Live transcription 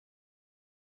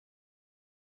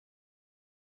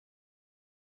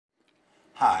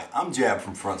Hi, I'm Jab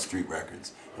from Front Street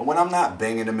Records, and when I'm not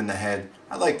banging him in the head,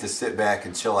 I like to sit back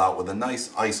and chill out with a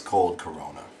nice ice-cold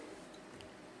Corona.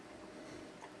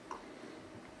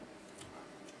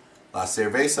 La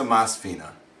cerveza más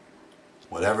fina,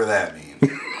 whatever that means.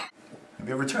 Have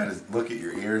you ever tried to look at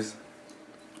your ears?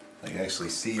 Like actually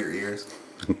see your ears?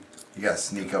 You gotta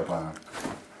sneak up on them.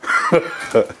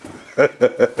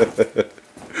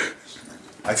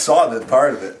 I saw that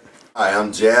part of it. Hi,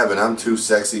 I'm Jab and I'm too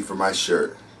sexy for my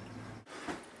shirt.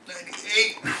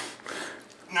 98,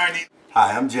 90.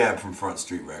 Hi, I'm Jab from Front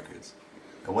Street Records.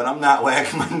 And when I'm not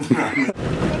whacking my drum.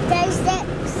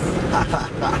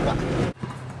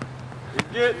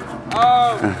 Get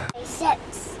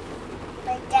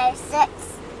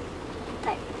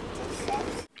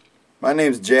My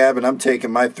name's Jab and I'm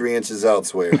taking my 3 inches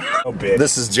elsewhere. Oh, bitch.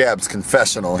 This is Jab's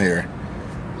confessional here.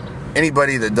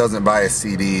 Anybody that doesn't buy a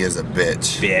CD is a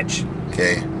bitch. Bitch.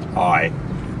 Okay? Hi.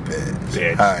 Bitch.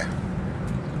 Bitch. Hi.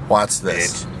 Watch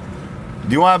this. Bitch.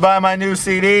 Do you want to buy my new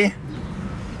CD?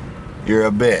 You're a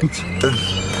bitch.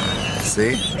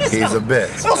 See? He's a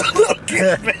bitch.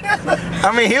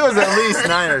 I mean, he was at least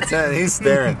 9 or 10. He's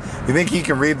staring. You think he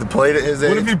can read the plate at his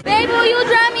age? Baby, will you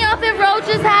drop me off at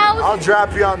Roach's house? I'll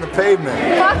drop you on the pavement.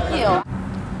 Fuck you.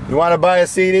 You want to buy a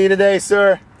CD today,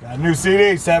 sir? Got a new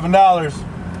CD, $7.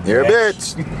 You're a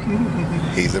bitch.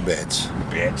 He's a bitch.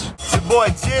 Bitch. It's your boy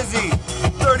Jizzy,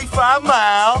 35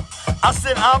 Mile. I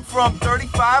said I'm from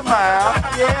 35 Mile.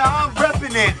 Yeah, I'm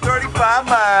repping it, 35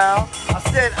 Mile. I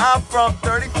said I'm from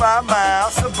 35 Mile.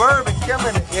 Suburban,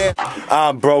 killing it, yeah.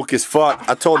 I'm broke as fuck.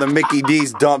 I told the Mickey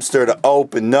D's dumpster to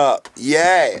open up.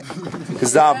 Yeah.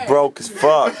 Cause I'm broke as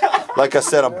fuck. Like I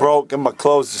said, I'm broke and my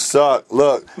clothes just suck.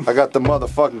 Look, I got the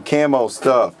motherfucking camo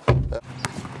stuff.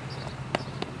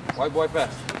 White boy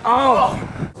fast. Oh!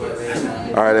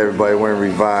 Alright everybody, we're in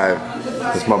Revive.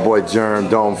 It's my boy Germ,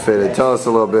 Dome Fitted. Tell us a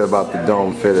little bit about the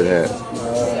Dome Fitted hat.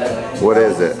 What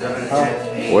is it?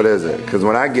 What is it? Because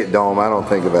when I get Dome, I don't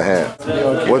think of a hat.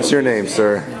 What's your name,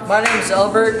 sir? My name is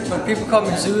Albert, but people call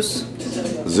me Zeus.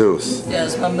 Zeus. Yeah,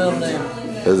 it's my middle name.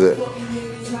 Is it?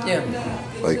 Yeah.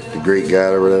 Like the Greek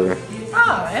god or whatever?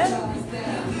 Ah, man.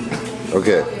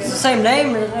 Okay. It's the same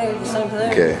name, the same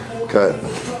thing. Okay, cut.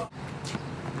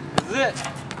 Is it?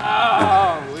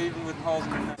 Oh, leaving with holes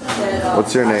in it.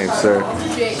 What's your name, sir?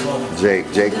 Jake.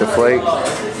 Jake. Jake the Flake?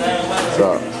 What's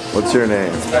up? What's your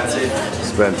name?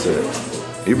 Spencer.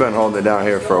 You've been holding it down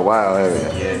here for a while,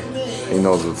 haven't you? Yeah. He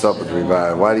knows what's up with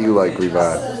Revive. Why do you like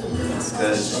Revive? It's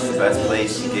because it's the best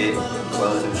place to get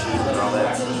clothes and shoes and all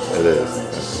that. It is.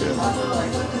 That's good.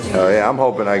 Oh yeah, I'm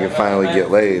hoping I can finally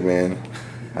get laid, man.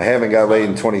 I haven't got laid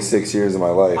in 26 years of my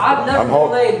life. I've never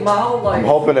been laid my whole life. I'm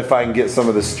hoping if I can get some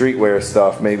of the streetwear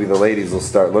stuff, maybe the ladies will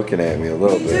start looking at me a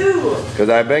little bit. Because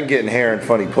I've been getting hair in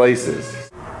funny places.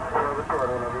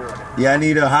 Yeah, I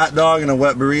need a hot dog and a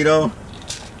wet burrito.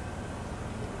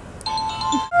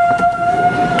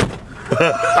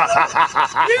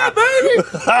 Yeah, baby!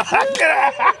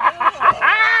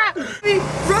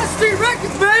 Front Street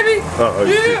Records, baby! Oh,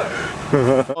 yeah!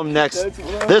 Next,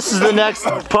 this is the next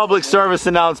public service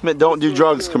announcement. Don't do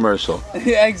drugs commercial.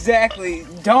 Yeah, exactly.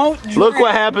 Don't drink. Look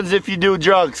what happens if you do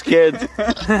drugs, kids.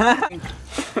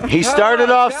 He started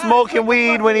off smoking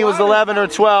weed when he was 11 or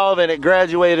 12 and it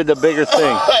graduated to bigger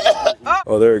things.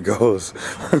 Oh, there it goes.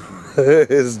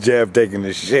 His Jab taking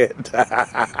his shit.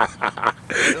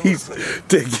 He's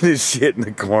taking his shit in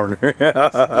the corner.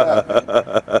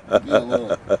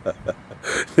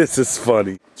 This is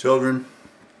funny. Children,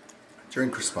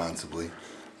 drink responsibly.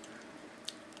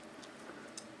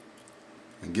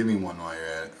 And give me one while you're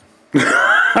at it.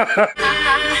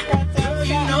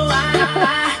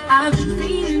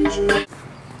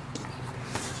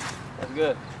 That's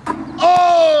good.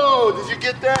 Oh! Did you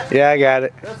get that? Yeah, I got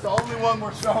it. That's the only one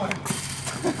we're showing.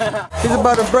 He's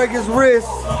about to break his wrist.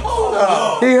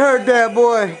 He hurt that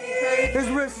boy. His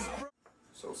wrist is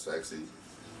So sexy.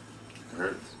 It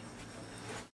hurts.